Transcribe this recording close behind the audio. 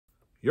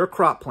Your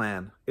crop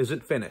plan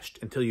isn't finished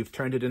until you've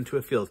turned it into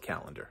a field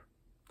calendar.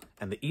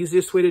 And the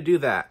easiest way to do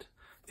that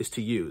is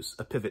to use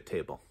a pivot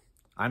table.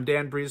 I'm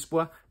Dan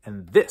Brisebois,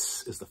 and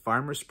this is the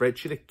Farmer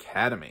Spreadsheet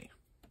Academy.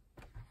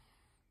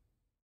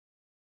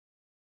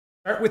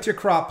 Start with your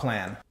crop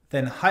plan,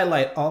 then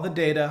highlight all the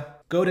data,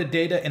 go to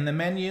Data in the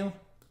menu,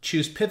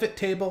 choose Pivot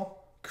Table,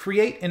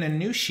 create in a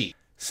new sheet.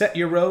 Set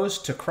your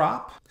rows to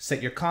crop,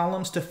 set your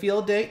columns to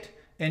field date,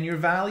 and your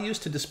values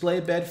to display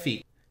bed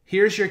feet.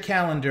 Here's your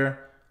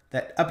calendar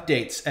that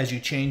updates as you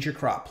change your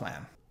crop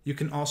plan. You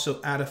can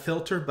also add a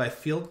filter by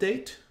field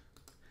date,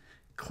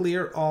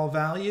 clear all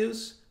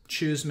values,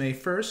 choose May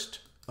 1st,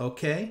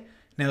 okay.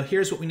 Now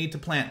here's what we need to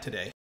plant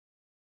today.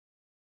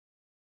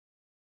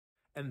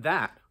 And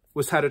that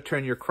was how to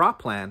turn your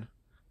crop plan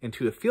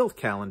into a field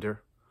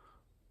calendar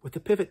with a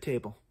pivot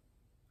table.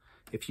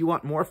 If you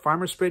want more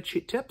Farmer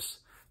Spreadsheet tips,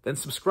 then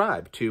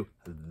subscribe to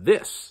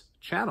this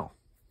channel.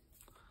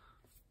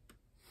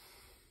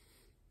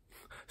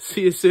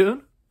 See you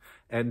soon,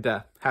 and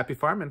happy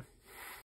farming.